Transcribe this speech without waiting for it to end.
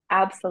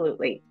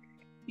Absolutely.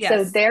 So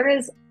Yes. there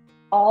is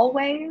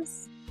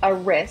always a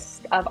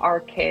risk of our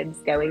kids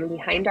going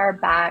behind our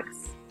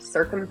backs,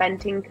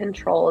 circumventing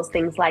controls,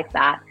 things like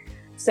that.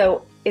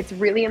 So it's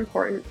really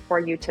important for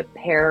you to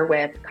pair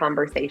with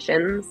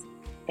conversations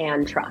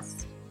and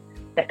trust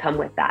that come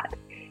with that.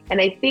 And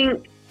I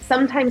think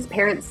sometimes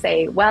parents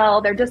say, well,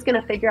 they're just going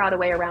to figure out a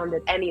way around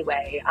it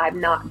anyway. I'm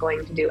not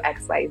going to do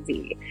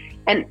XYZ.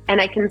 And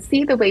I can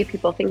see the way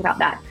people think about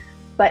that.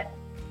 But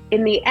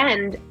in the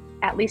end,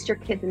 at least your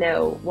kids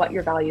know what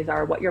your values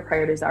are, what your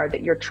priorities are,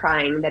 that you're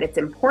trying, that it's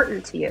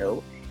important to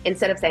you,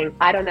 instead of saying,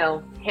 I don't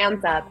know,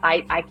 hands up,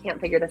 I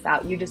can't figure this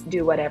out. You just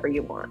do whatever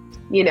you want,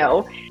 you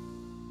know?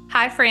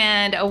 Hi,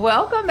 friend.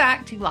 Welcome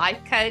back to Life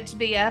Coach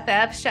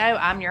BFF Show.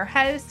 I'm your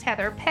host,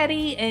 Heather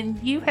Petty, and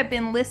you have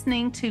been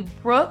listening to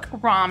Brooke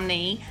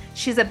Romney.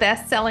 She's a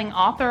best-selling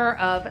author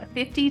of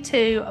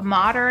 52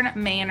 Modern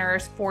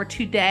Manners for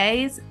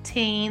Today's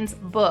Teens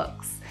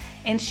books,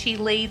 and she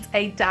leads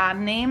a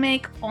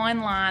dynamic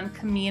online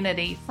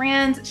community.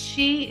 Friends,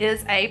 she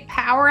is a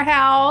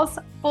powerhouse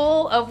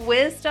full of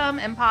wisdom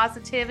and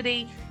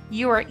positivity.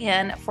 You are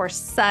in for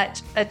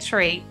such a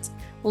treat.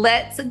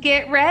 Let's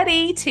get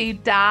ready to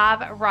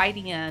dive right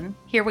in.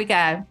 Here we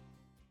go.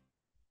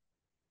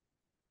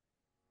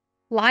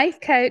 Life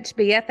Coach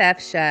BFF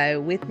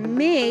Show with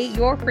me,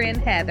 your friend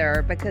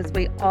Heather, because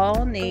we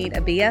all need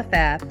a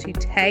BFF to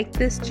take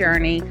this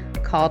journey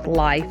called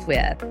life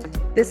with.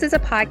 This is a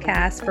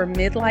podcast for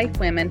midlife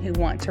women who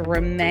want to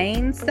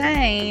remain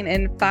sane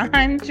and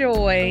find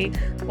joy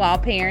while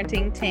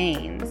parenting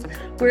teens.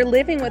 We're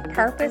living with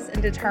purpose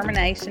and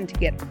determination to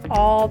get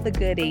all the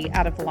goodie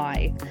out of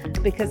life,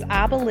 because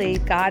I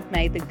believe God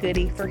made the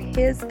goodie for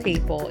His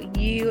people,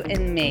 you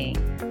and me.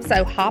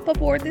 So hop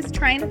aboard this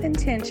train of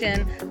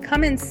intention,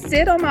 come and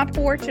sit on my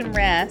porch and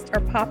rest,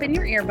 or pop in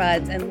your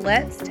earbuds and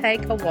let's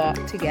take a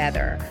walk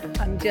together.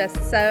 I'm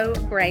just so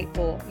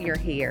grateful you're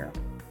here.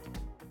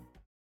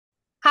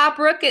 Hi,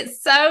 Brooke.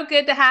 It's so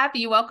good to have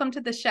you. Welcome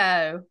to the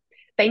show.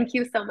 Thank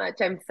you so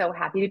much. I'm so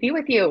happy to be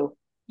with you.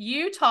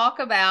 You talk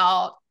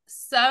about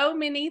so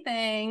many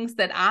things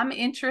that I'm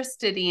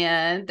interested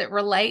in that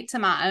relate to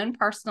my own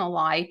personal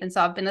life. And so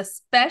I've been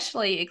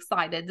especially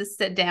excited to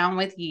sit down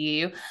with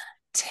you.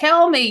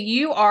 Tell me,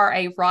 you are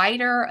a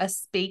writer, a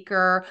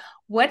speaker.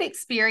 What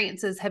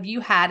experiences have you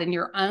had in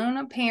your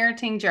own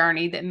parenting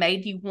journey that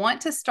made you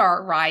want to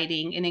start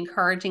writing and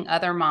encouraging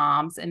other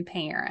moms and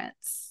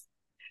parents?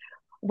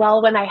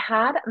 Well, when I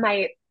had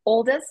my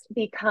oldest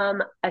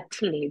become a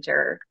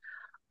teenager,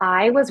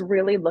 I was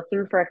really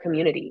looking for a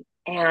community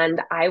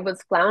and I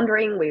was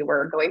floundering. We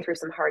were going through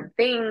some hard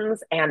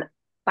things. And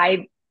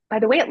by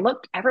the way it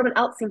looked, everyone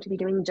else seemed to be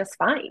doing just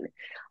fine.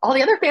 All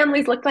the other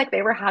families looked like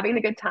they were having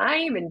a good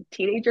time and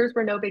teenagers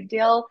were no big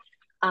deal.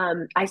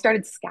 I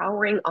started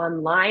scouring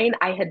online.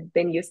 I had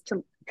been used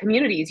to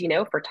communities,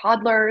 for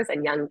toddlers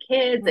and young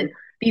kids and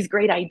these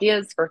great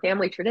ideas for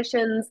family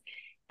traditions.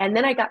 And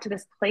then I got to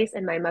this place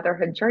in my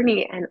motherhood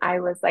journey and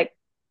I was like,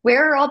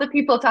 where are all the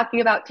people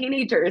talking about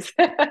teenagers?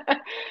 And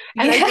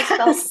I just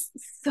felt Yes.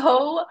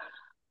 so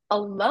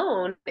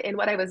alone in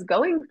what I was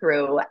going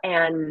through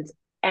and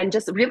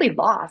just really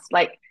lost.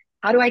 Like,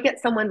 how do I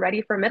get someone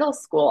ready for middle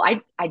school?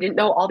 I didn't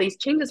know all these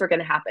changes were going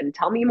to happen.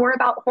 Tell me more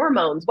about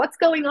hormones. What's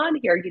going on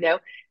here?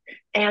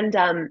 And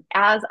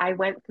as I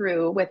went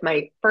through with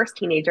my first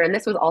teenager, and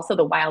this was also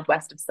the wild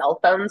west of cell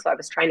phones, so I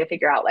was trying to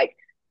figure out, like,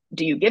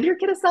 do you give your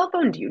kid a cell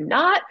phone? Do you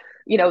not?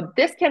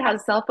 This kid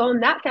has a cell phone.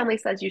 That family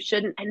says you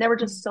shouldn't. And there were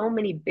just so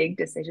many big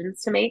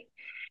decisions to make.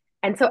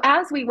 And so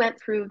as we went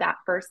through that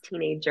first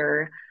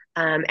teenager,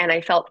 and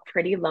I felt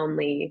pretty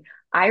lonely,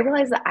 I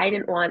realized that I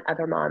didn't want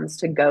other moms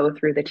to go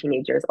through the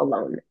teenagers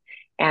alone.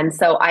 And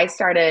so I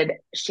started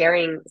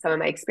sharing some of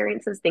my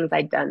experiences, things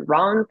I'd done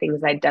wrong,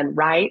 things I'd done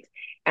right,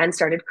 and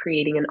started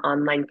creating an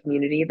online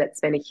community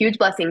that's been a huge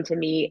blessing to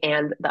me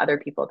and the other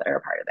people that are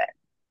a part of it.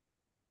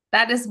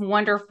 That is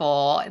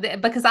wonderful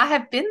because I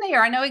have been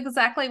there. I know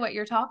exactly what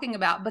you're talking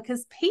about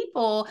because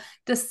people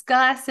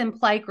discuss in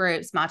play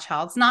groups, my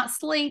child's not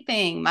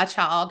sleeping, my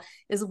child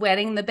is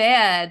wetting the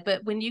bed.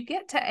 But when you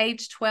get to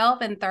age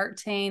 12 and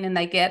 13 and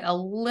they get a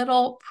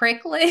little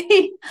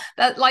prickly,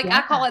 that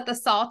I call Yeah. it the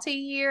salty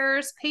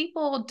years,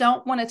 people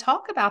don't want to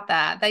talk about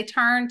that. They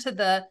turn to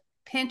the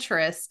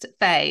Pinterest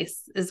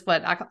face is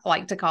what I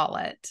like to call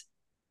it.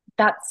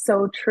 That's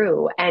so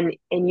true. And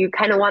you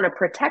kind of want to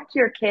protect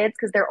your kids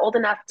because they're old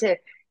enough to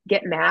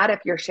get mad if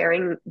you're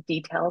sharing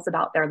details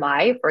about their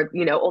life or,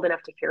 old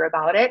enough to hear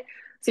about it.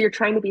 So you're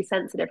trying to be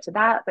sensitive to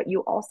that, but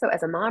you also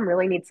as a mom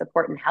really need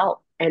support and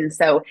help. And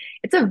so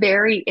it's a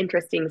very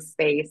interesting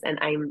space and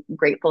I'm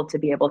grateful to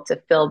be able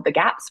to fill the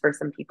gaps for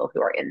some people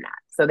who are in that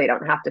so they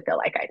don't have to feel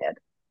like I did.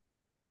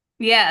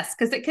 Yes,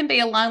 because it can be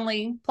a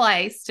lonely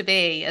place to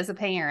be as a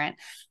parent.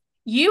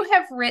 You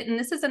have written,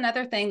 this is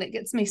another thing that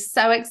gets me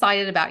so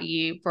excited about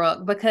you,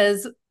 Brooke,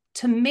 because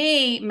to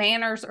me,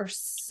 manners are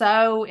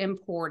so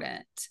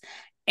important.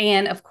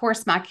 And of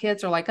course, my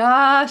kids are like,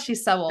 oh,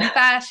 she's so old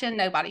fashioned.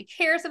 Nobody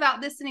cares about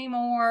this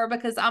anymore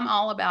because I'm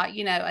all about,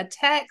 a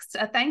text,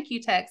 a thank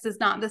you text is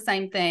not the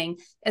same thing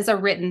as a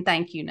written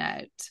thank you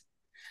note.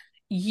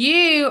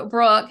 You,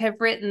 Brooke, have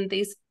written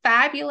these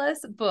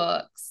fabulous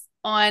books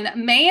on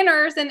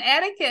manners and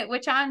etiquette,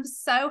 which I'm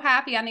so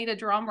happy. I need a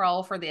drum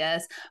roll for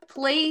this.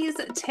 Please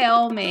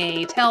tell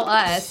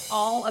us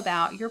all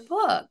about your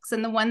books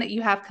and the one that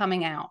you have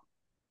coming out.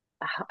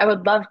 I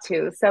would love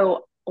to.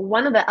 So,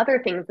 one of the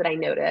other things that I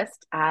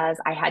noticed as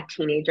I had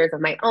teenagers of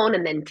my own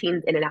and then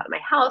teens in and out of my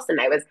house, and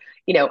I was,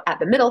 at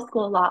the middle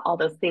school a lot, all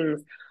those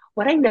things.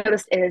 What I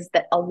noticed is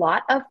that a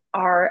lot of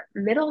our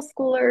middle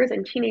schoolers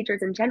and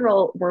teenagers in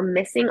general were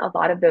missing a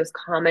lot of those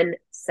common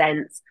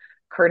sense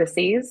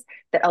courtesies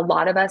that a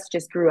lot of us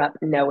just grew up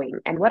knowing.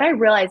 And what I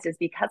realized is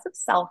because of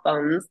cell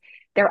phones,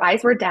 their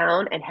eyes were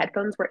down and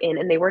headphones were in,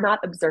 and they were not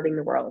observing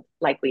the world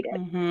like we did.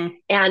 Mm-hmm.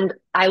 And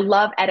I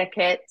love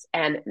etiquette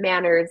and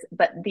manners,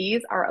 but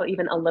these are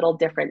even a little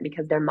different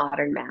because they're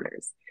modern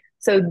manners.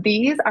 So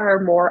these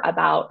are more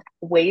about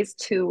ways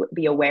to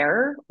be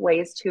aware,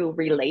 ways to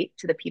relate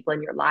to the people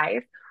in your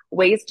life,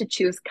 ways to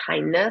choose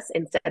kindness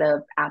instead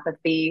of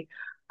apathy.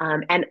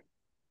 And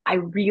I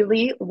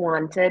really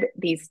wanted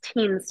these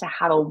teens to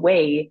have a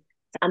way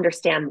to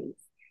understand these.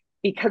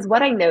 Because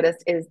what I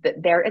noticed is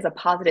that there is a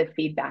positive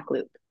feedback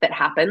loop that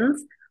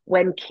happens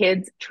when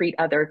kids treat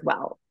others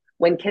well,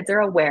 when kids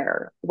are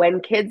aware,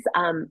 when kids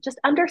just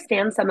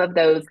understand some of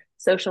those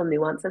social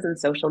nuances and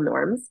social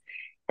norms.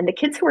 And the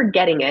kids who were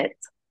getting it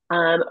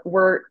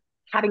were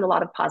having a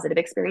lot of positive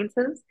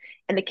experiences,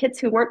 and the kids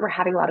who weren't were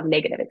having a lot of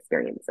negative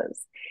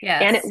experiences.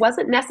 And it Yes.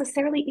 wasn't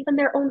necessarily even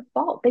their own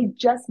fault, they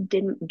just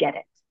didn't get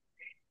it.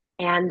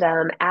 And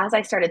as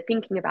I started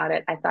thinking about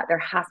it, I thought there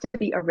has to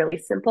be a really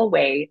simple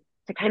way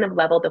to kind of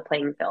level the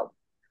playing field.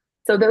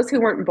 So those who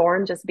weren't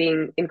born just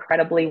being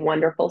incredibly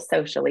wonderful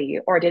socially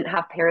or didn't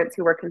have parents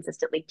who were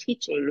consistently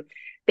teaching,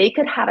 they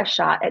could have a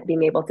shot at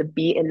being able to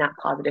be in that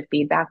positive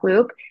feedback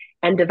loop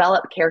and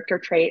develop character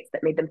traits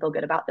that made them feel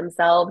good about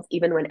themselves,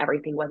 even when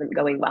everything wasn't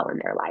going well in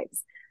their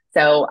lives.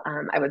 So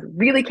I was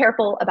really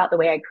careful about the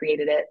way I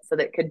created it so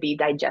that it could be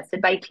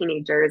digested by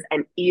teenagers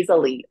and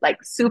easily,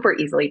 like super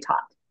easily taught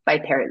by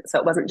parents. So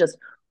it wasn't just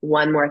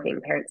one more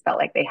thing parents felt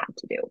like they had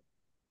to do.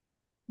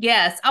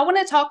 Yes, I want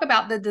to talk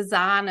about the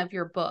design of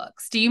your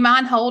books. Do you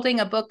mind holding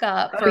a book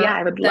up Oh, yeah, for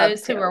I would love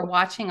those who are to.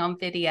 watching on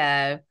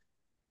video?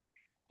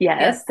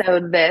 Yes, Yes.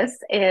 so this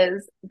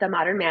is the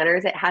Modern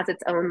Manners. It has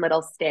its own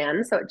little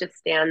stand. So it just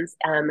stands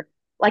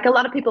like a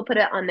lot of people put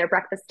it on their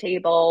breakfast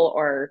table,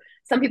 or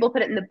some people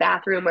put it in the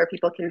bathroom where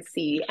people can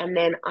see. And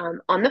then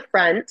on the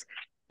front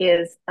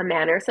is a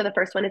manner. So the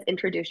first one is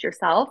introduce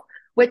yourself,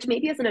 which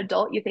maybe as an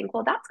adult you think,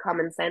 well, that's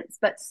common sense.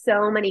 But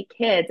so many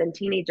kids and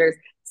teenagers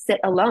sit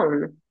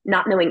alone,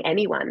 not knowing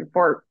anyone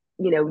for,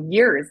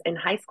 years in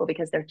high school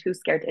because they're too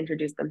scared to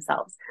introduce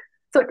themselves.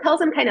 So it tells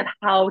them kind of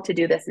how to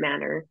do this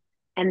manner.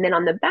 And then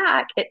on the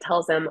back, it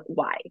tells them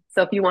why.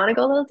 So if you want to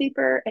go a little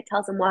deeper, it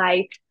tells them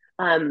why.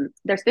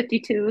 There's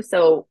 52,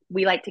 so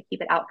we like to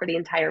keep it out for the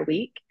entire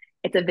week.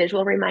 It's a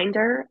visual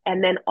reminder.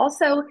 And then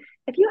also,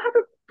 if you have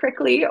a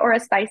prickly or a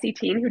spicy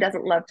teen who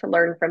doesn't love to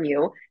learn from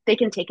you, they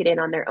can take it in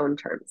on their own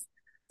terms.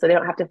 So they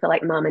don't have to feel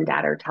like mom and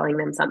dad are telling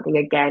them something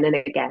again and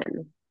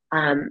again.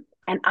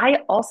 And I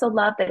also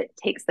love that it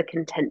takes the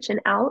contention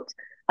out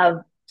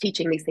of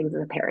teaching these things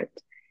as a parent.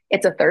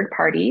 It's a third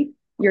party.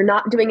 You're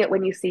not doing it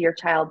when you see your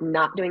child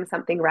not doing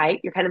something right.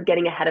 You're kind of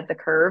getting ahead of the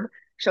curve,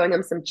 showing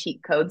them some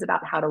cheat codes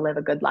about how to live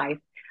a good life.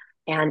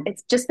 And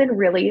it's just been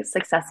really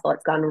successful.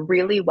 It's gone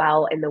really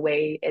well in the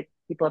way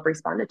people have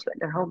responded to it in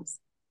their homes.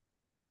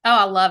 Oh,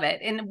 I love it.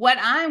 And what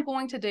I'm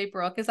going to do,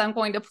 Brooke, is I'm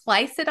going to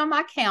place it on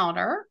my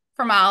counter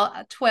for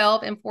my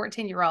 12 and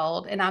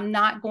 14-year-old, and I'm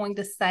not going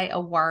to say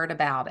a word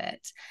about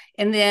it.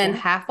 And then Yeah.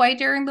 halfway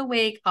during the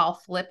week, I'll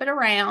flip it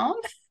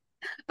around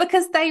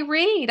because they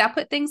read. I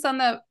put things on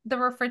the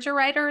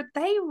refrigerator.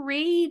 They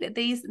read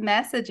these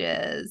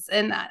messages,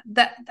 and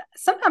that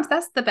sometimes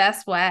that's the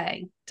best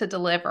way to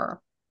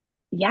deliver.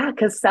 Yeah,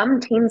 because some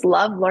teens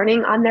love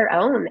learning on their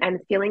own and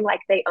feeling like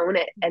they own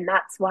it. And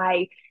that's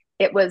why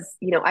it was,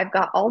 I've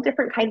got all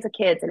different kinds of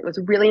kids, and it was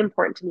really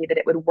important to me that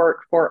it would work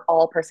for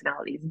all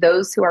personalities,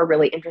 those who are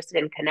really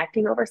interested in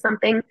connecting over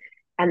something,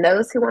 and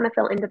those who want to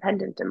feel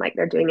independent and like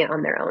they're doing it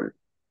on their own.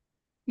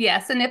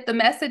 Yes, and if the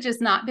message has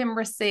not been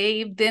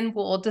received, then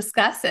we'll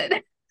discuss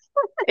it.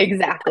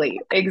 Exactly,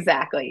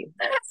 exactly.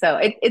 So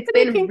it's And it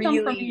been can come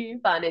from really you.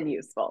 fun and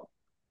useful.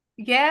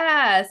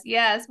 Yes,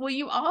 yes. Well,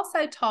 you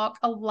also talk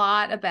a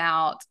lot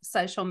about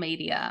social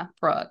media,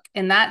 Brooke,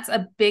 and that's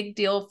a big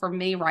deal for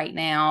me right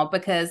now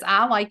because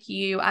I, like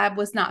you, I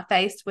was not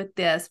faced with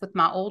this with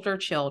my older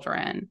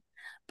children,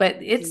 but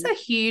it's Mhm. a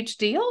huge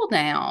deal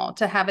now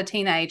to have a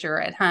teenager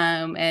at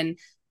home and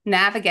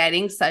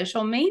navigating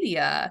social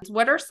media.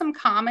 What are some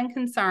common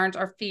concerns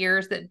or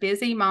fears that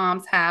busy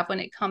moms have when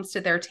it comes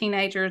to their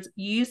teenagers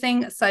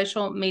using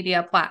social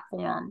media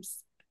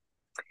platforms?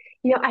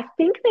 I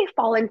think they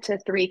fall into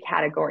three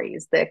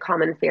categories, the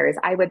common fears.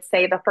 I would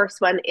say the first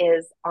one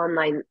is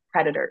online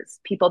predators,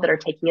 people that are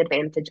taking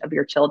advantage of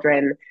your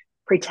children,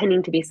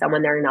 pretending to be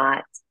someone they're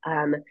not.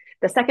 Um,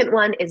 the second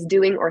one is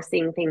doing or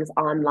seeing things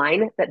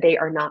online that they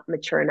are not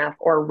mature enough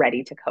or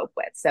ready to cope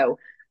with. So,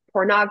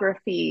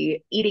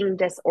 pornography, eating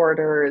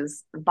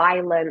disorders,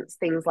 violence,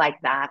 things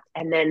like that.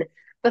 And then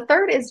the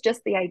third is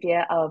just the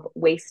idea of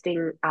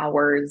wasting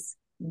hours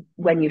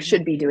when you Mm.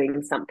 should be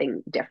doing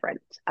something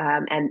different,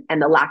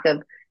 and the lack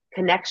of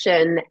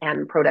connection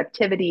and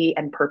productivity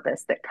and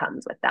purpose that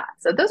comes with that.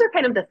 So those are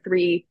kind of the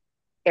three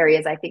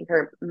areas I think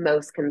are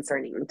most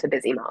concerning to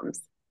busy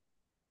moms.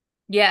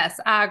 Yes,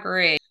 I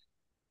agree.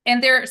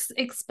 And they're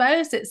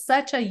exposed at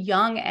such a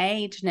young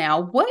age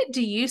now. What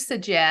do you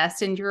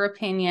suggest, in your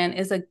opinion,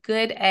 is a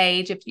good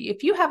age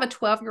if you have a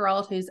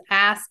 12-year-old who's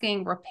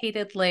asking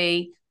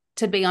repeatedly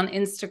to be on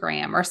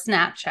Instagram or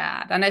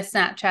Snapchat? I know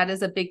Snapchat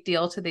is a big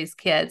deal to these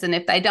kids. And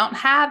if they don't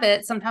have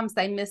it, sometimes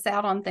they miss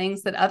out on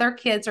things that other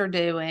kids are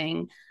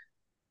doing.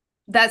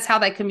 That's how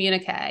they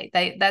communicate.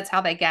 That's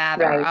how they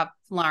gather, Right. I've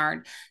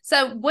learned.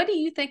 So what do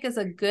you think is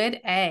a good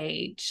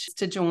age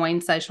to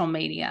join social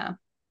media?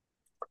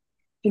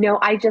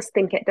 I just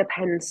think it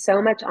depends so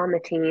much on the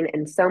teen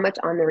and so much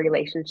on the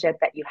relationship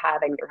that you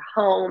have in your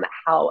home,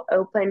 how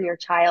open your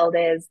child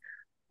is.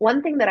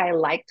 One thing that I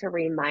like to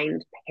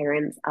remind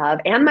parents of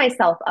and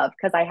myself of,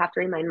 because I have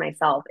to remind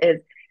myself, is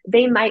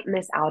they might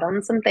miss out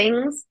on some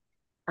things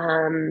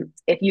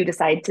if you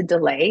decide to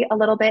delay a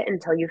little bit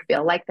until you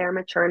feel like they're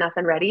mature enough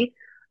and ready.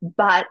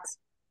 But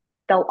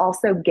they'll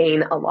also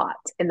gain a lot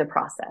in the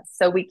process.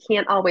 So we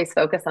can't always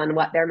focus on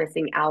what they're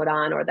missing out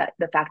on, or that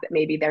the fact that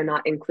maybe they're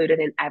not included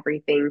in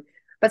everything,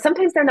 but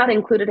sometimes they're not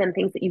included in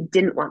things that you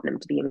didn't want them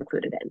to be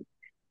included in.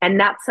 And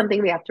that's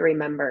something we have to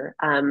remember.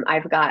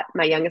 I've got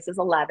my youngest is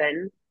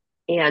 11,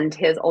 and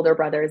his older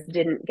brothers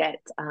didn't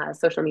get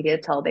social media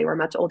until they were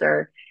much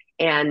older,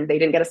 and they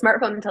didn't get a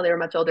smartphone until they were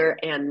much older.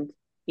 And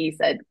he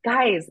said,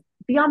 "Guys,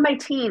 be on my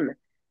team.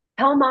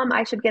 Tell mom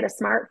I should get a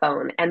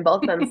smartphone." And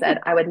both of them said,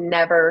 "I would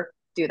never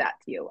do that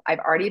to you. I've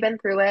already been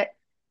through it.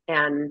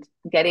 And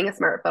getting a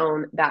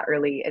smartphone that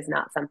early is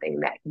not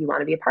something that you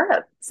want to be a part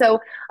of." So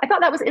I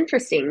thought that was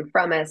interesting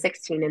from a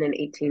 16 and an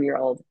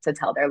 18-year-old to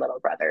tell their little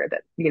brother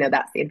that,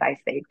 that's the advice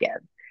they'd give.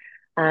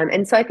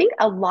 And so I think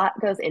a lot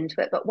goes into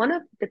it. But one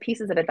of the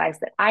pieces of advice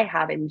that I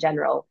have in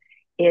general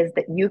is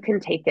that you can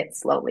take it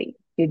slowly.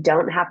 You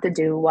don't have to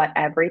do what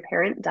every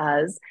parent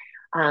does.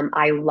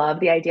 I love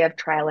the idea of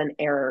trial and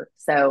error.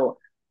 So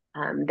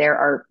there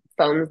are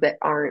phones that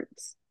aren't,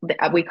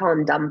 we call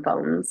them dumb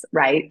phones,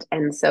 right?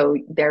 And so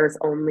there's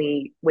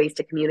only ways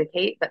to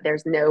communicate, but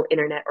there's no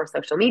internet or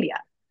social media.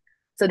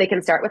 So they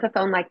can start with a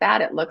phone like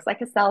that. It looks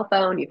like a cell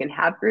phone. You can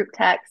have group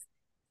text,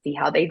 see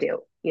how they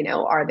do.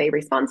 Are they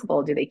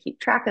responsible? Do they keep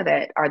track of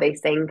it? Are they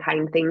saying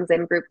kind things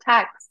in group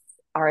texts?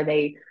 Are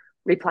they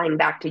replying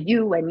back to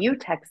you when you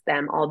text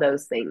them? All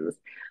those things.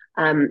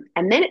 And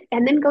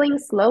then going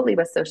slowly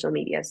with social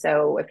media.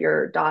 So if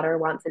your daughter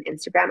wants an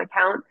Instagram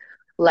account,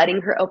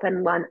 letting her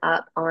open one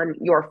up on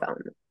your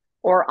phone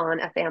or on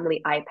a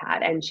family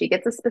iPad, and she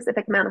gets a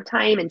specific amount of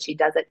time, and she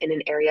does it in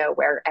an area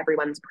where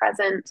everyone's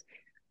present,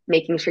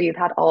 making sure you've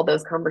had all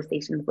those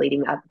conversations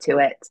leading up to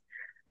it.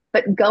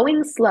 But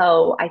going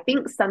slow, I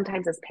think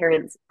sometimes as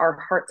parents, our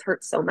hearts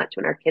hurt so much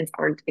when our kids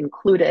aren't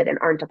included and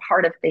aren't a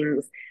part of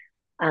things.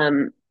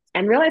 Um,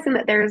 and realizing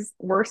that there's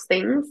worse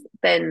things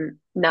than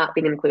not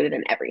being included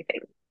in everything.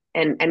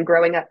 And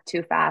growing up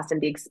too fast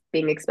and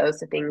being exposed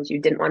to things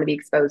you didn't want to be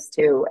exposed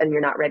to and you're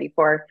not ready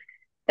for,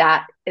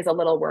 that is a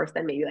little worse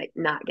than maybe like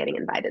not getting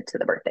invited to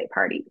the birthday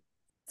party.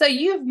 So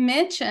you've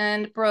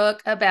mentioned,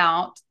 Brooke,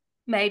 about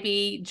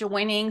maybe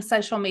joining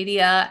social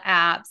media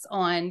apps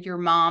on your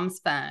mom's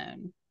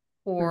phone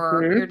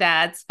or your Mm-hmm.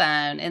 dad's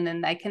phone, and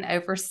then they can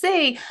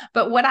oversee.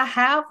 But what I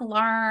have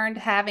learned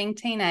having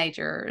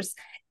teenagers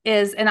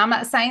is, and I'm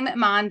not saying that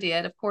mine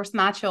did, of course,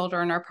 my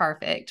children are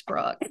perfect,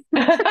 Brooke.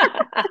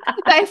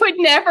 They would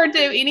never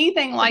do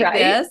anything like Right?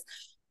 this.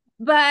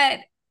 But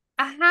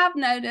I have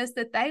noticed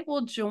that they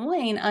will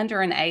join under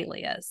an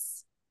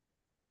alias.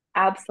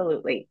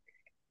 Absolutely.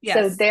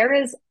 So Yes. there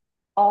is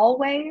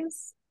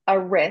always a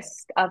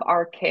risk of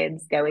our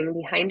kids going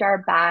behind our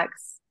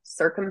backs,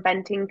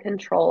 circumventing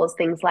controls,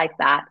 things like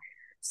that.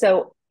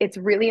 So it's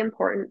really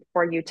important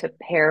for you to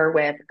pair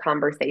with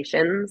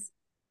conversations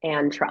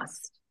and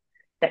trust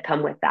that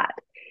come with that.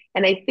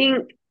 And I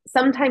think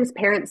sometimes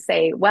parents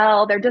say,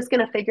 well, they're just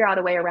going to figure out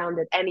a way around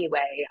it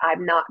anyway.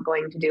 I'm not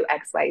going to do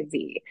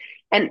XYZ.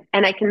 And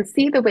I can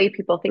see the way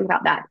people think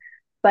about that.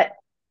 But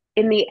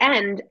in the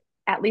end,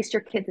 at least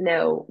your kids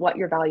know what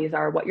your values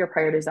are, what your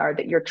priorities are,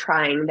 that you're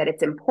trying, that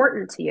it's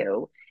important to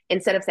you,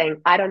 instead of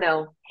saying, I don't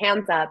know,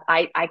 hands up,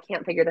 I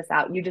can't figure this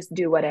out. You just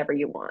do whatever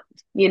you want.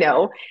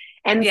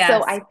 And so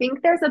Yes. I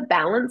think there's a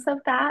balance of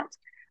that.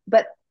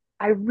 But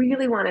I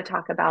really want to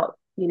talk about,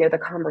 the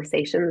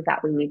conversations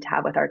that we need to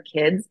have with our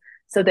kids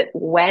so that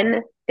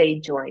when they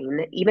join,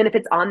 even if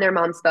it's on their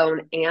mom's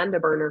phone and a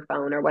burner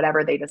phone or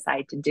whatever they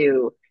decide to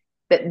do,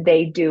 that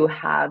they do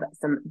have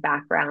some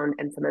background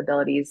and some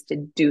abilities to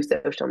do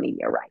social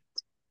media right.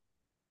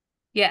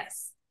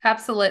 Yes,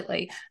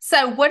 absolutely.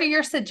 So, what are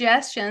your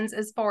suggestions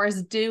as far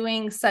as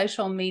doing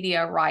social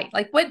media right?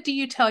 Like, what do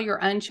you tell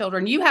your own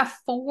children? You have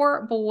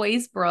four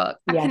boys, Brooke.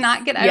 I Yes,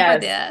 cannot get over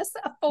yes, this.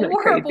 not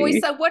Four boys.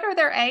 crazy. So, what are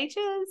their ages?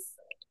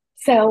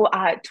 So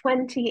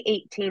 20,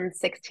 18,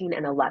 16,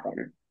 and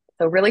 11.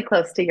 So really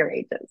close to your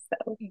ages.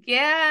 So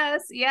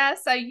Yes,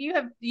 yes. So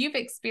you've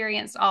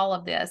experienced all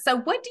of this. So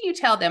what do you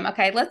tell them?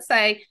 Okay, let's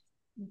say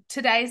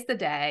today's the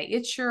day.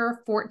 It's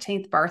your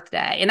 14th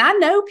birthday. And I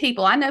know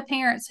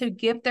parents who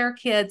give their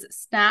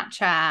kids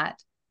Snapchat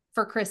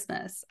for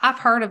Christmas. I've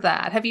heard of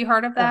that. Have you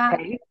heard of that?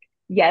 okay.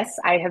 Yes,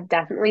 I have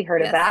definitely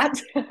heard of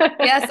Yes. that.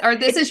 Yes, or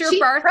this It's a is your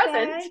cheap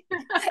present. birthday.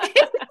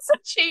 It's a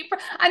cheap.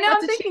 I know That's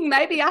I'm a cheap thinking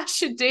maybe I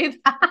should do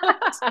that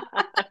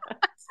present.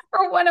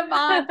 for one of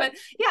mine. But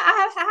yeah,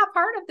 I have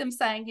heard of them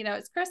saying,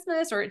 it's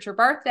Christmas or it's your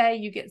birthday,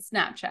 you get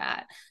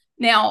Snapchat.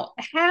 Now,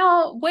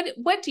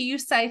 what do you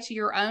say to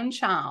your own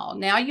child?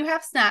 Now you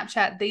have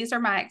Snapchat. These are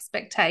my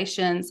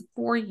expectations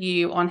for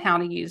you on how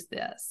to use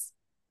this.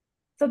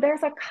 So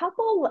there's a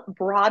couple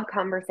broad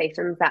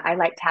conversations that I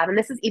like to have, and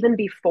this is even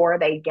before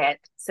they get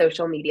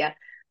social media.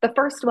 The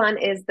first one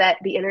is that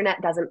the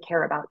internet doesn't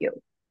care about you.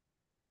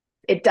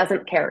 It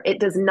doesn't care. It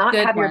does not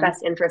Good have your one.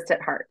 best interest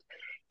at heart.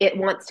 It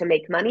wants to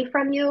make money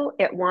from you.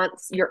 It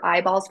wants your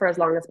eyeballs for as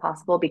long as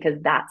possible because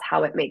that's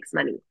how it makes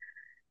money.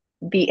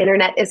 The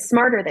internet is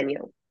smarter than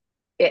you.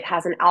 It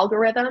has an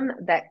algorithm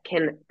that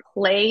can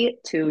play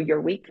to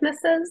your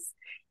weaknesses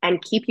and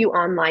keep you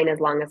online as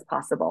long as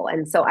possible.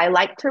 And so I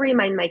like to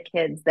remind my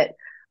kids that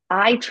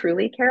I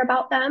truly care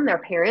about them. Their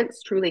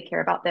parents truly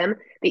care about them.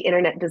 The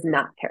internet does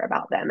not care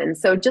about them. And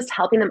so just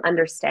helping them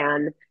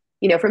understand,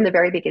 from the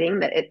very beginning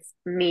that it's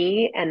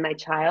me and my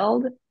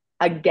child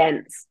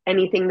against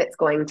anything that's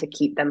going to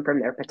keep them from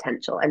their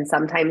potential. And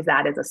sometimes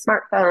that is a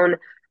smartphone,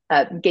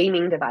 a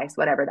gaming device,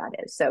 whatever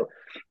that is. So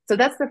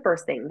that's the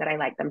first thing that I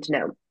like them to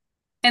know.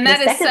 And The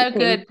that is second so thing,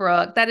 good,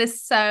 Brooke. That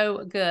is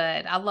so good.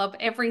 I love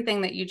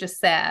everything that you just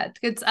said.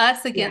 It's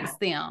us yeah, against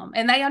them.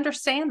 And they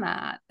understand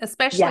that,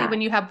 especially yeah,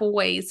 when you have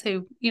boys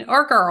who,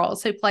 or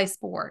girls who play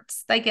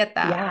sports. They get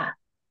that. yeah.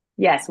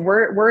 Yes,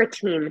 we're a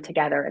team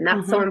together, and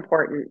that's so Mm-hmm.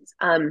 important.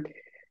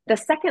 The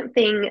second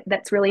thing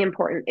that's really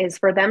important is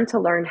for them to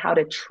learn how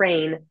to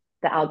train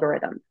the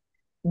algorithm.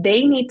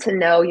 They need to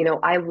know,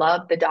 I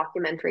love the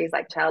documentaries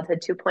like Childhood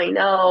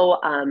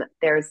 2.0.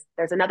 There's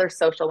another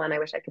social one, I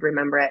wish I could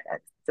remember it.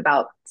 It's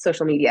about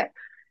social media,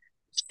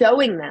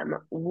 showing them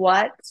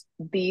what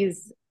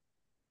these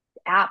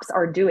apps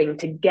are doing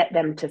to get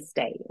them to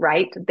stay,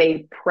 right?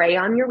 They prey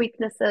on your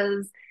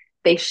weaknesses.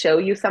 They show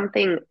you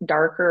something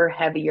darker,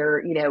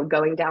 heavier,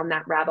 going down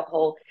that rabbit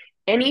hole.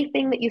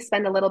 Anything that you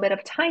spend a little bit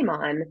of time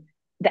on,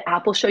 the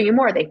app will show you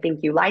more. They think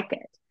you like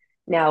it.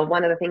 Now,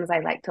 one of the things I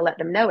like to let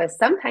them know is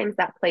sometimes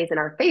that plays in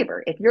our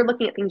favor. If you're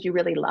looking at things you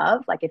really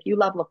love, like if you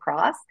love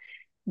lacrosse,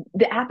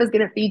 the app is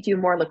going to feed you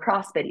more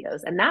lacrosse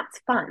videos, and that's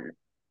fun.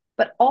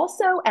 But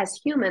also, as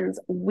humans,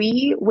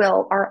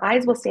 our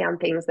eyes will stay on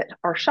things that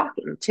are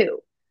shocking too.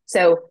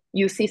 So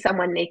you see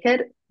someone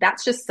naked,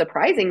 that's just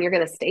surprising. You're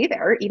going to stay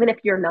there. Even if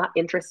you're not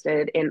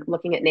interested in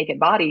looking at naked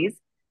bodies,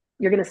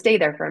 you're going to stay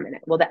there for a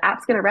minute. Well, the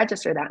app's going to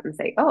register that and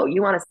say, oh,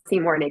 you want to see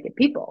more naked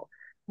people.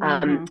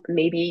 Mm-hmm.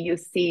 Maybe you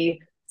see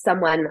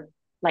someone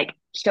like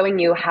showing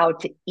you how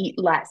to eat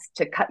less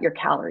to cut your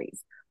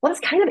calories. Well,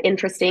 it's kind of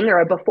interesting, or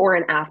a before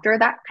and after.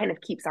 That kind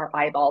of keeps our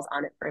eyeballs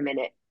on it for a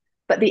minute.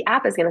 But the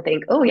app is going to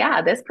think, oh,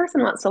 yeah, this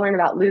person wants to learn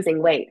about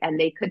losing weight. And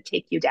they could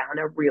take you down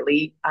a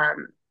really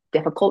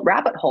difficult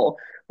rabbit hole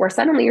where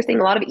suddenly you're seeing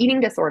a lot of eating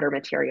disorder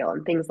material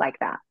and things like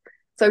that.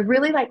 So I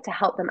really like to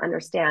help them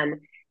understand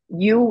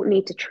you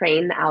need to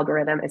train the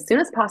algorithm as soon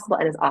as possible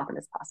and as often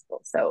as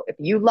possible. So if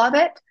you love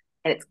it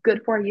and it's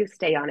good for you,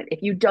 stay on it.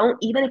 If you don't,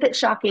 even if it's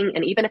shocking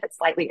and even if it's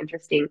slightly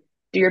interesting,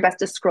 do your best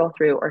to scroll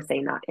through or say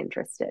not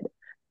interested.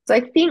 So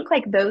I think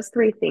like those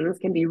three things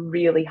can be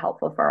really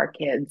helpful for our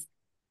kids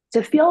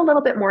to feel a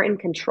little bit more in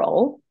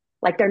control,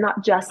 like they're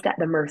not just at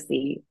the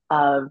mercy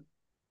of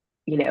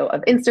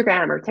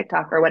Instagram or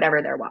TikTok or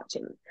whatever they're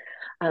watching.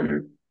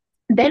 Um,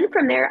 then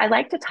from there, I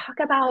like to talk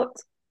about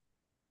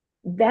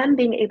them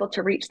being able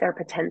to reach their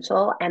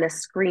potential and a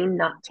screen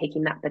not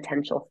taking that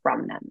potential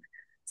from them.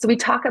 So we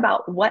talk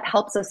about what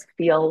helps us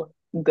feel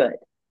good,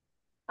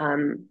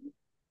 um,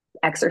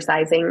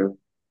 exercising,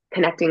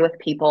 connecting with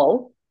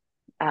people,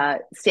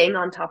 staying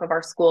on top of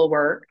our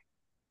schoolwork,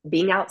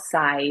 being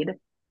outside,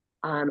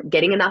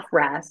 getting enough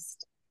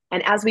rest.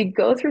 And as we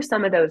go through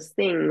some of those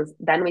things,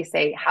 then we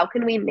say, how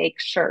can we make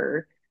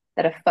sure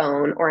that a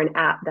phone or an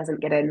app doesn't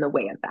get in the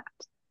way of that?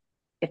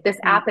 If this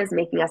app is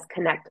making us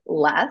connect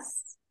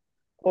less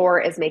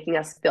or is making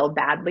us feel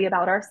badly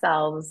about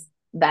ourselves,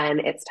 then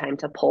it's time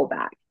to pull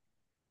back.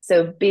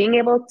 So being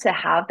able to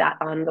have that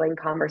ongoing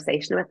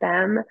conversation with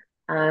them,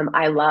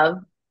 I love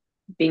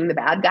being the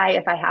bad guy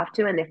if I have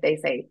to. And if they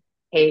say,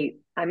 hey,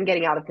 I'm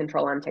getting out of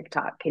control on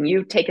TikTok, can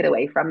you take it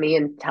away from me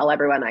and tell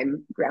everyone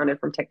I'm grounded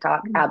from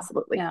TikTok? Mm-hmm.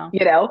 Absolutely.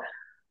 Yeah.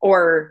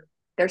 Or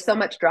there's so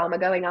much drama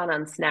going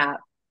on Snap.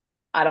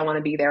 I don't want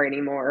to be there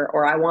anymore.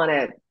 Or I want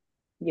to,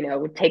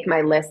 take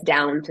my list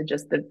down to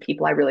just the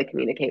people I really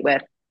communicate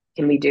with.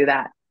 Can we do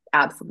that?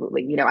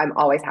 Absolutely. I'm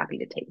always happy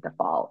to take the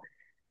fall.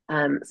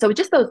 So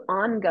just those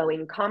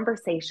ongoing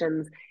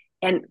conversations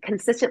and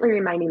consistently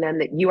reminding them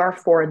that you are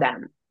for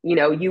them.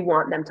 You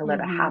want them to live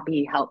a Mm-hmm.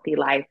 happy, healthy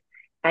life,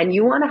 and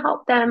you want to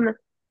help them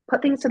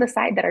put things to the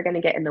side that are going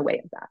to get in the way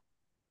of that.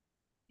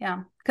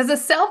 Yeah. Because a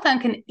cell phone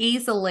can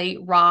easily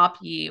rob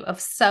you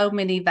of so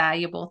many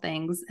valuable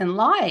things in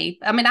life.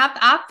 I mean,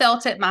 I've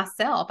felt it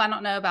myself. I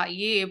don't know about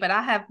you, but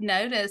I have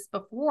noticed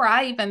before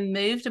I even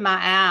moved my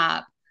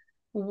app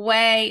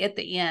way at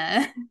the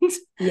end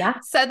Yeah.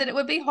 so that it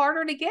would be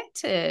harder to get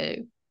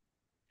to.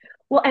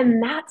 Well,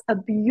 and that's a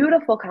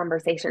beautiful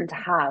conversation to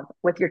have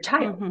with your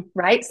child, Mm-hmm.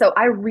 right? So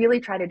I really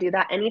try to do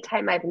that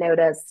anytime I've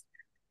noticed,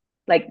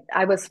 like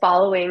I was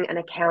following an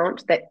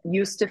account that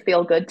used to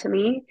feel good to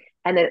me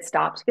and then it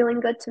stopped feeling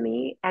good to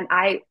me. And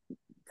I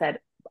said,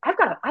 I've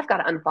got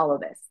to unfollow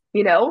this,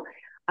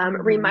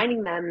 Mm-hmm.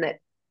 reminding them that,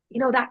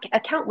 that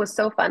account was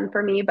so fun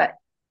for me, but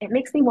it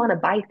makes me want to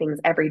buy things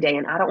every day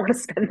and I don't want to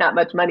spend that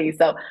much money.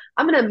 So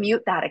I'm going to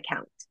mute that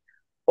account.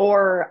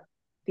 Or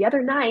the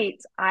other night,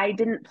 I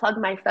didn't plug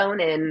my phone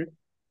in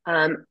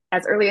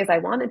as early as I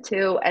wanted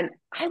to, and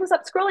I was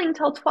up scrolling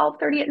until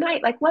 12:30 at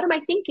night. Like, what am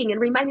I thinking?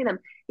 And reminding them,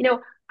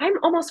 I'm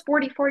almost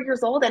 44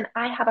 years old, and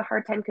I have a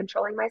hard time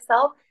controlling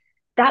myself.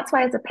 That's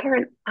why, as a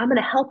parent, I'm going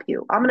to help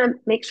you. I'm going to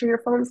make sure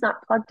your phone's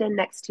not plugged in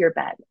next to your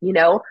bed.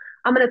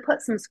 I'm going to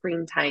put some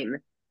screen time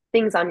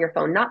things on your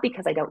phone, not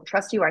because I don't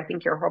trust you or I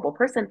think you're a horrible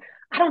person.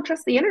 I don't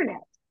trust the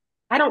internet.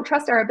 I don't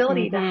trust our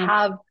ability to Mm-hmm.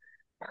 have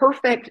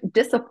perfect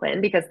discipline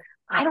because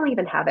I don't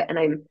even have it. And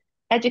I'm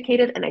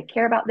educated and I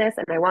care about this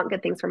and I want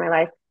good things for my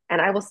life.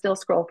 And I will still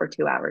scroll for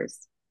 2 hours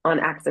on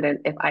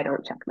accident if I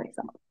don't check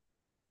myself.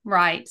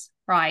 Right,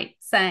 right.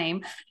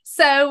 Same.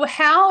 So,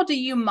 how do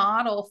you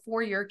model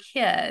for your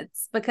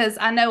kids? Because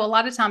I know a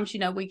lot of times,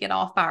 we get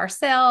off by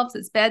ourselves,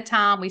 it's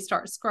bedtime, we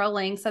start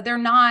scrolling. So, they're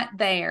not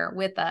there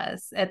with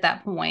us at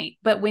that point.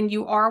 But when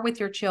you are with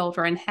your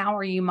children, how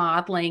are you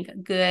modeling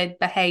good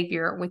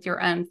behavior with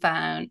your own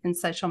phone and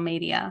social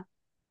media?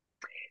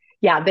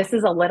 Yeah, this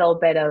is a little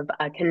bit of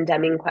a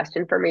condemning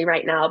question for me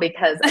right now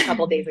because a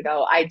couple days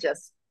ago I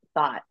just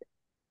thought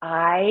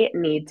I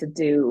need to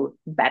do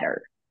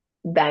better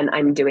than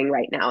I'm doing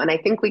right now. And I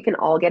think we can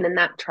all get in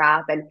that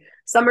trap. And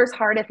summer's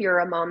hard if you're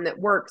a mom that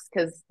works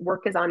because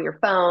work is on your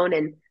phone.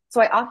 And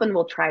so I often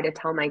will try to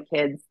tell my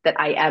kids that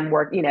I am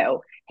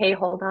hey,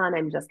 hold on,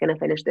 I'm just going to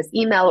finish this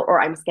email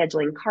or I'm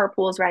scheduling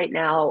carpools right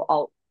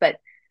now. But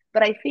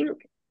I think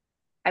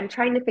I'm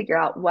trying to figure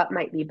out what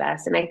might be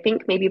best. And I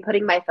think maybe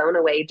putting my phone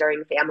away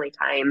during family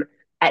time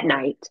at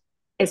night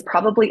is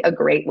probably a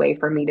great way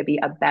for me to be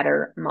a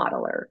better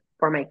modeler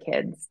for my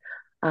kids.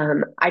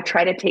 I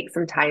try to take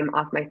some time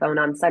off my phone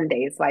on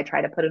Sundays. So I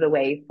try to put it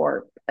away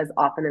for as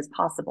often as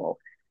possible,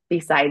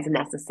 besides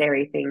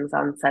necessary things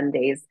on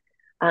Sundays.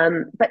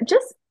 But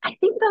just, I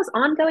think those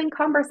ongoing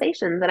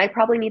conversations, and I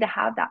probably need to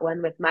have that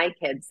one with my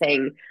kids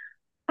saying,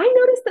 I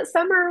noticed that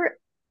summer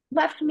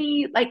left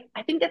me like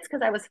I think it's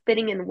because I was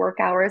fitting in work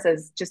hours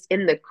as just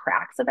in the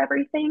cracks of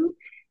everything.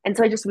 And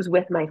so I just was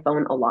with my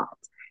phone a lot.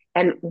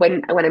 And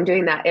when I'm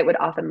doing that, it would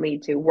often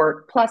lead to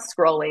work plus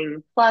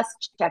scrolling, plus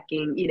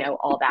checking,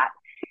 all that.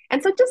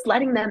 And so just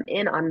letting them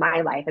in on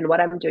my life and what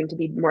I'm doing to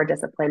be more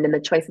disciplined and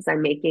the choices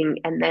I'm making.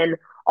 And then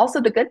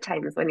also the good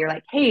times when you're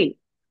like, hey,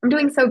 I'm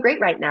doing so great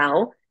right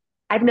now.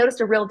 I've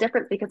noticed a real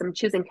difference because I'm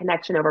choosing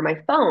connection over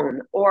my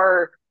phone,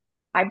 or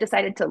I've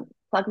decided to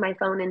plug my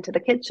phone into the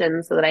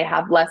kitchen so that I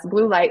have less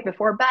blue light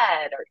before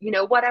bed,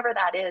 or, whatever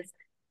that is,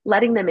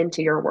 letting them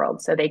into your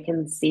world so they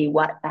can see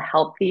what a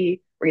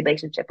healthy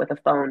relationship with a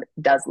phone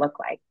does look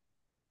like.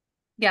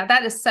 Yeah,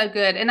 that is so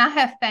good. And I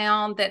have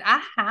found that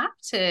I have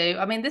to.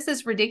 I mean, this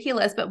is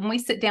ridiculous, but when we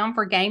sit down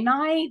for game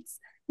nights,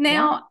 Yeah.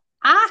 now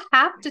I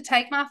have to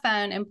take my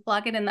phone and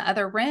plug it in the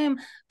other room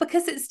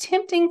because it's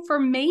tempting for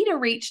me to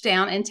reach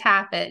down and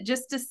tap it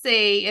just to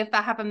see if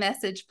I have a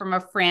message from a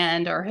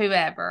friend or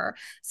whoever.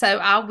 So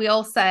I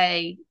will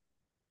say,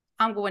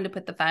 I'm going to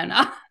put the phone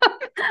up.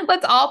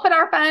 Let's all put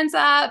our phones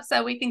up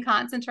so we can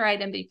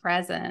concentrate and be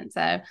present.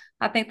 So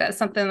I think that's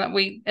something that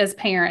we as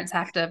parents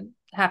have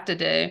to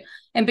do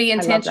and be I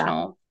love that.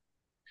 intentional.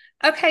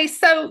 Okay,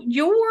 so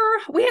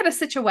we had a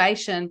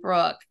situation,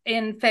 Brooke,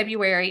 in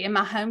February in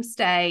my home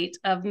state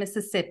of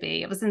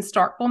Mississippi. It was in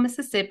Starkville,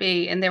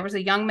 Mississippi, and there was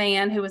a young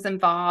man who was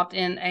involved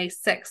in a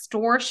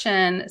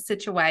sextortion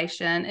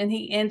situation, and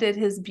he ended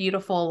his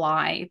beautiful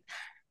life.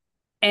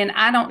 And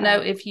I don't know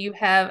Yeah. if you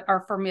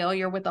are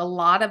familiar with a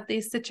lot of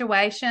these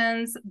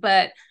situations,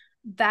 but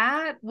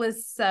that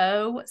was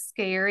so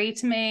scary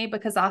to me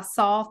because I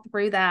saw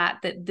through that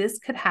this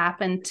could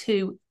happen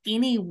to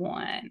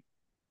anyone,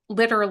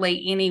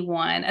 literally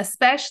anyone,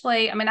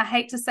 especially, I mean, I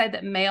hate to say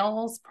that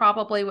males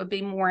probably would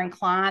be more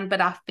inclined,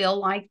 but I feel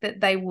like that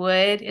they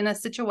would in a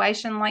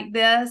situation like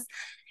this.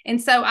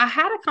 And so I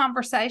had a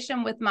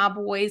conversation with my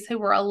boys who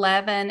were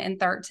 11 and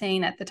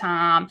 13 at the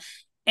time.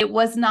 It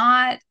was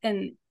not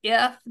an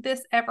if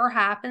this ever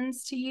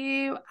happens to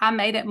you, I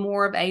made it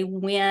more of a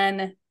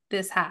when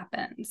this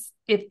happens.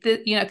 If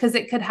the, because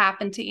it could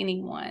happen to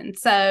anyone.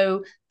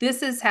 So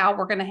this is how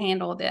we're going to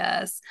handle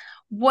this.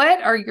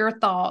 What are your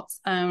thoughts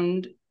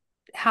on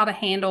how to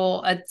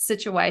handle a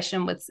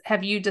situation with,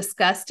 have you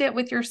discussed it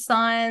with your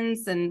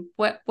sons, and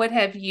what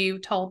have you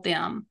told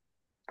them?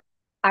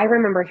 I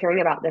remember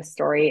hearing about this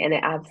story and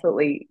it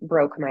absolutely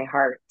broke my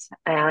heart.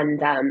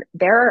 And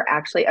there are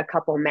actually a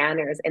couple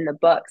manners in the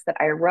books that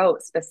I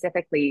wrote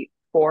specifically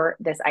for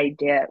this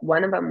idea.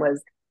 One of them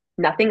was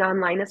nothing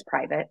online is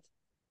private,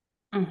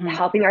 Mm-hmm.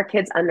 helping our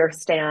kids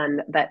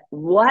understand that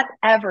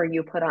whatever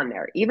you put on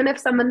there, even if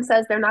someone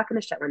says they're not going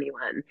to show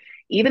anyone,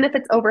 even if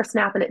it's over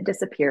Snap and it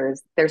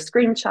disappears, there's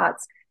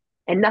screenshots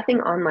and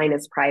nothing online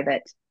is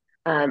private.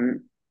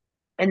 Um,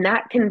 and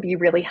that can be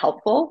really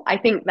helpful. I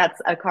think that's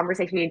a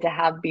conversation you need to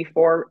have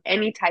before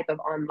any type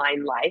of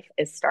online life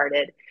is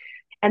started.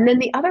 And then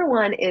the other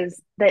one is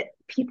that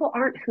people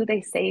aren't who they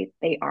say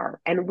they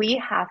are. And we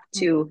have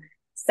to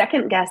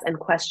second guess and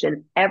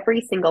question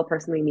every single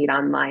person we meet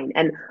online.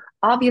 And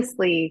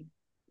obviously,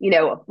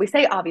 we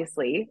say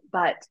obviously,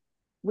 but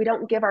we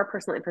don't give our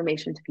personal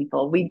information to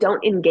people. We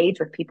don't engage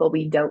with people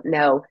we don't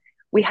know.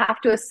 We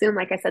have to assume,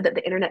 like I said, that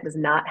the internet does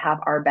not have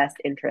our best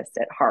interest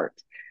at heart.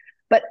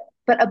 But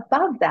but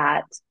above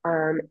that,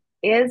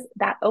 is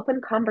that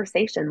open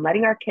conversation,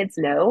 letting our kids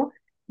know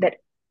that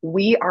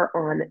we are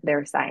on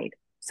their side.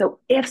 So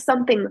if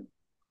something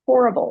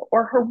horrible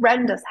or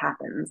horrendous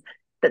happens,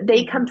 that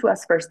they Mm-hmm. come to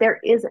us first. There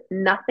is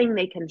nothing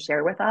they can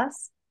share with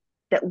us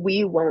that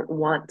we won't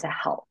want to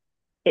help.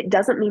 It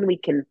doesn't mean we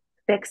can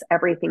fix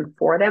everything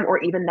for them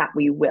or even that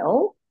we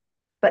will,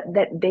 but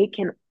that they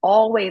can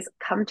always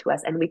come to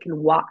us and we can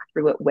walk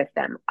through it with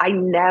them. I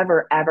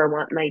never, ever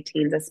want my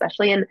teens,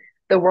 especially in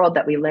the world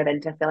that we live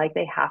in, to feel like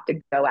they have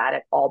to go at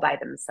it all by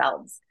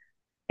themselves.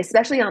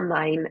 Especially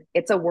online,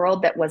 it's a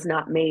world that was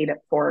not made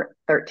for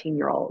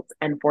 13-year-olds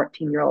and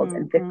 14-year-olds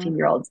and Mm-hmm.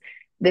 15-year-olds.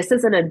 This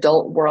is an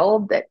adult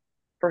world that,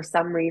 for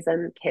some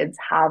reason, kids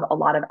have a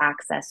lot of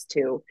access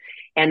to.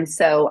 And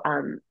so,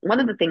 one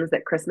of the things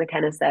that Chris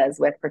McKenna says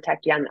with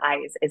Protect Young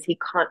Eyes is he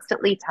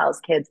constantly tells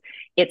kids,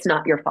 it's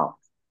not your fault.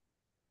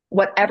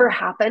 Whatever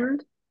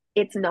happened,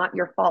 it's not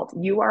your fault.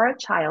 You are a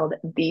child.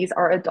 These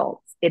are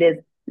adults. It is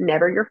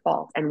never your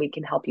fault, and we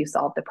can help you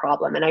solve the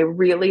problem. And I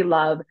really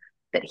love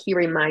that he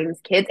reminds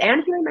kids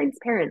and he reminds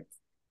parents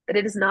that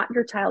it is not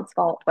your child's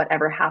fault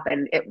whatever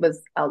happened. It was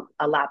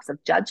a lapse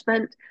of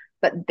judgment,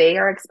 but they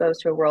are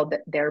exposed to a world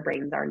that their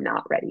brains are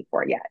not ready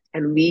for yet.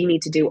 And we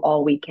need to do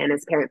all we can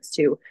as parents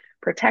to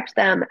protect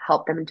them,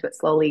 help them into it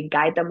slowly,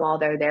 guide them while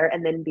they're there,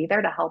 and then be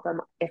there to help them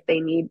if they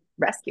need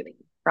rescuing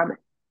from it.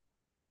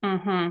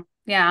 Mm-hmm.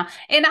 Yeah.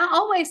 And I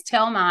always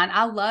tell mine,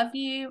 I love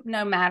you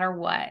no matter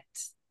what.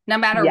 No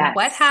matter what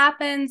Yes.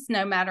 happens,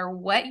 no matter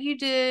what you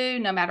do,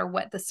 no matter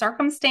what the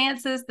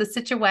circumstances, the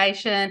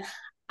situation,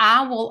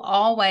 I will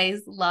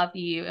always love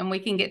you and we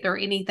can get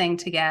through anything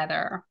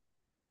together.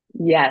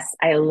 Yes,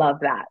 I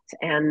love that.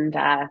 And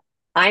I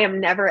am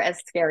never as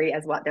scary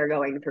as what they're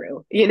going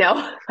through.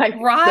 Like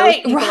those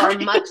Right, people are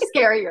much right.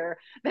 scarier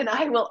than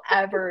I will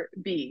ever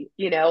be.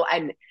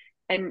 And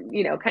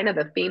kind of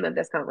the theme of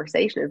this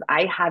conversation is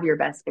I have your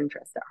best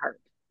interest at heart.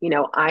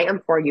 I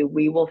am for you.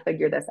 We will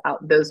figure this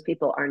out. Those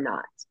people are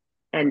not.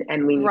 And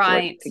we need to work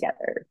Right.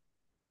 together.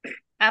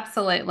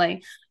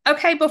 Absolutely.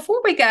 Okay,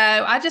 before we go,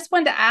 I just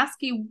wanted to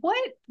ask you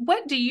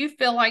what do you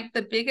feel like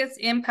the biggest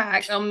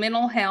impact on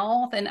mental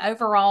health and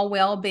overall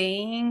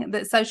well-being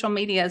that social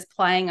media is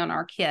playing on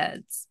our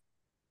kids?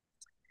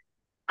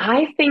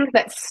 I think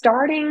that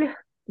starting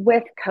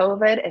with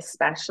COVID,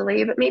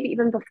 especially, but maybe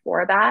even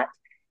before that,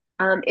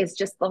 is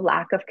just the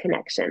lack of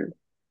connection.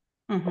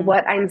 Mm-hmm.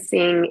 What I'm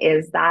seeing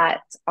is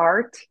that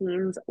our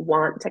teens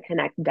want to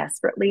connect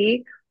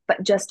desperately,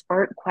 but just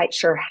aren't quite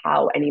sure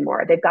how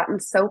anymore. They've gotten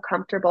so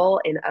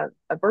comfortable in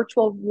a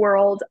virtual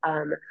world,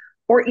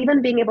 or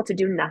even being able to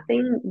do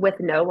nothing with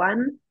no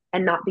one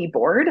and not be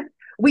bored.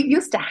 We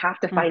used to have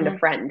to find a Mm-hmm.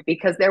 friend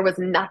because there was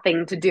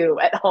nothing to do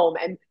at home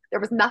and there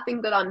was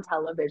nothing good on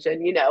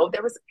television.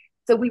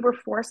 So we were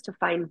forced to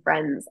find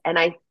friends. And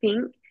I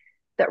think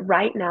that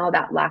right now,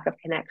 that lack of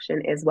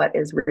connection is what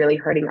is really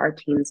hurting our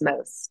teens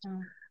most.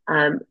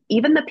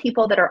 Even the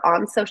people that are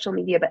on social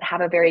media but have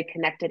a very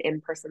connected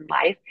in-person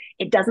life,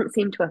 it doesn't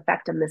seem to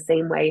affect them the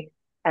same way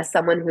as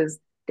someone who's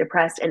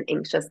depressed and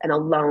anxious and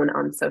alone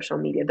on social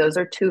media. Those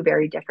are two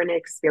very different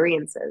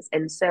experiences.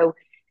 And so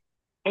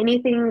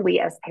anything we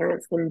as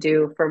parents can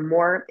do for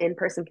more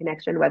in-person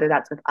connection, whether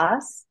that's with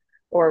us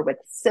or with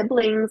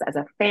siblings as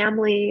a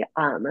family,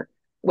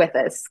 with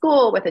a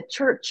school, with a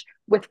church,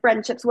 with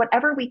friendships,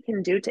 whatever we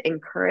can do to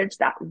encourage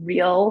that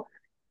real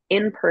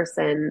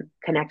in-person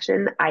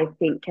connection, I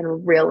think can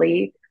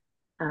really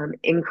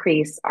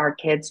increase our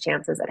kids'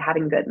 chances at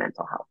having good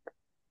mental health.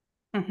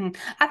 Mm-hmm.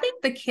 I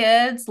think the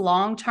kids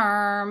long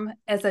term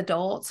as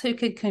adults who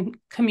could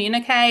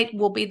communicate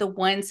will be the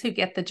ones who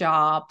get the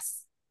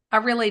jobs. I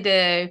really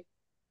do.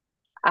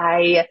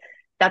 I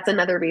That's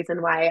another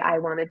reason why I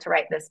wanted to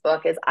write this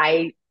book is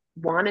I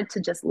wanted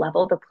to just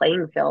level the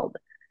playing field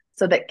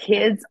so that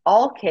kids,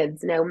 all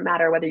kids, no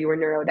matter whether you were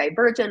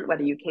neurodivergent,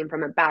 whether you came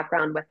from a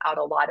background without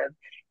a lot of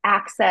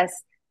access,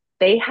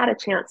 they had a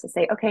chance to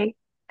say, okay,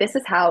 this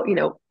is how,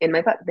 in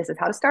my book, this is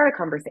how to start a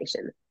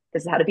conversation.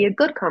 This is how to be a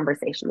good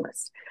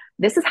conversationalist.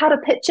 This is how to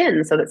pitch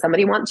in so that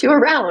somebody wants you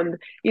around.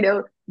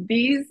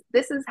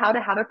 This is how to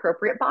have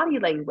appropriate body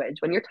language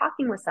when you're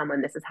talking with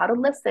someone. This is how to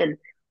listen.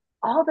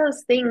 All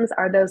those things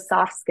are those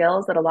soft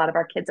skills that a lot of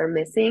our kids are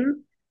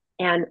missing.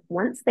 And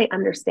once they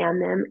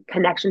understand them,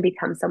 connection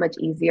becomes so much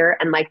easier.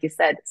 And like you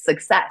said,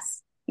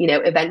 success,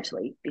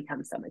 eventually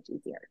becomes so much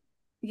easier.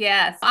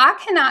 Yes, I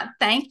cannot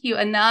thank you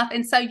enough.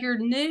 And so your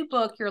new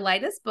book, your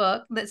latest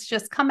book that's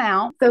just come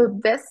out. So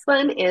this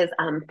one is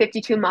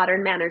 52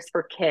 Modern Manners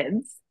for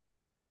Kids.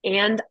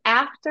 And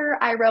after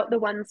I wrote the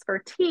ones for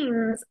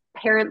teens,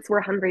 parents were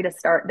hungry to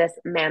start this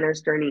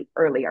manners journey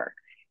earlier.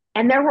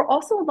 And there were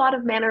also a lot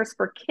of manners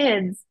for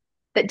kids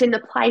that didn't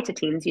apply to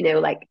teens,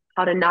 like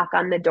how to knock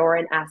on the door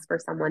and ask for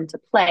someone to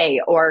play,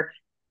 or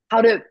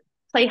how to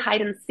play hide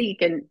and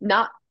seek and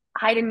not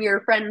hide in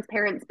your friend's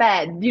parents'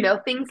 bed,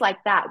 things like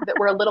that, that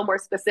were a little more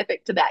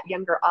specific to that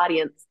younger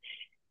audience.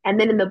 And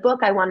then in the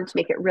book, I wanted to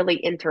make it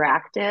really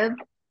interactive.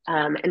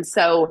 And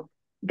so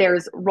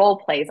there's role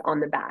plays on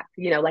the back,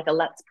 like a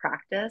let's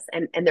practice.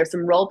 And there's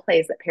some role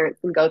plays that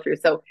parents can go through.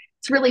 So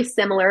it's really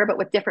similar, but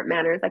with different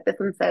manners. Like this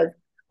one says,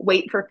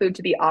 wait for food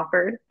to be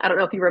offered. I don't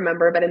know if you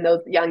remember, but in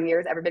those young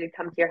years, everybody'd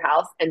come to your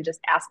house and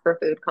just ask for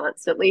food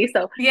constantly.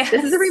 So Yes.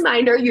 This is a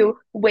reminder, you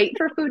wait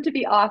for food to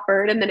be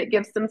offered, and then it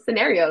gives some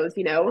scenarios,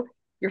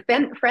 your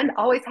friend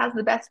always has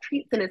the best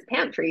treats in his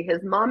pantry.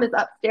 His mom is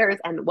upstairs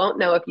and won't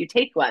know if you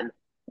take one.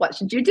 What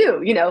should you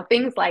do?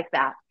 Things like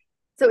that.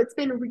 So it's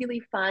been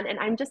really fun. And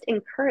I'm just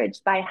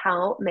encouraged by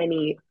how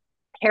many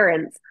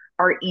parents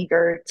are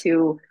eager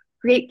to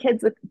create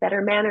kids with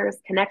better manners,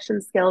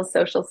 connection skills,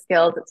 social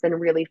skills. It's been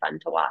really fun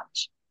to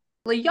watch.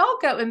 Well, y'all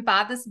go and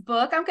buy this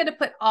book. I'm going to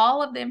put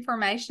all of the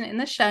information in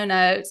the show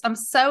notes. I'm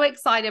so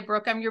excited,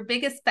 Brooke. I'm your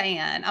biggest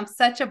fan. I'm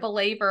such a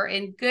believer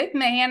in good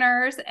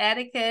manners,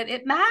 etiquette.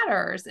 It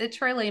matters. It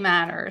truly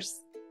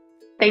matters.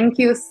 Thank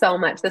you so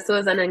much. This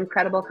was an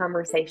incredible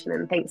conversation,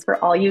 and thanks for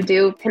all you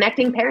do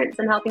connecting parents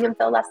and helping them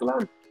feel less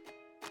alone.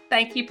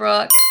 Thank you,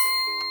 Brooke.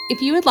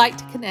 If you would like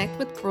to connect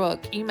with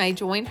Brooke, you may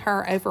join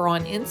her over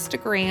on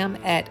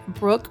Instagram at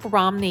Brooke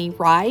Romney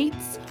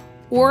Writes,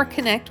 or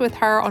connect with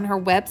her on her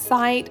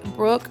website,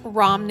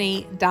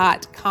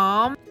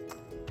 brookeromney.com.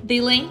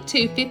 The link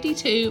to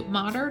 52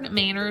 Modern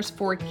Manners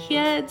for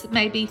Kids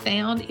may be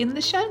found in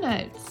the show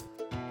notes.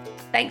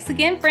 Thanks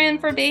again, friend,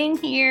 for being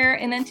here.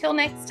 And until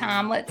next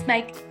time, let's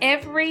make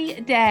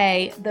every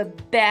day the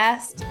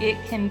best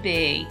it can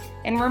be.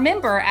 And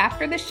remember,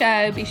 after the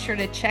show, be sure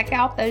to check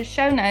out those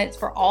show notes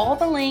for all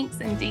the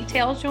links and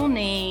details you'll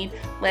need.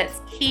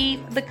 Let's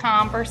keep the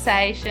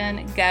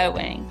conversation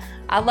going.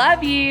 I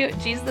love you.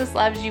 Jesus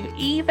loves you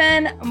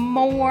even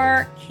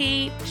more.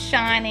 Keep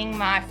shining,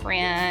 my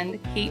friend.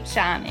 Keep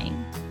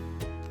shining.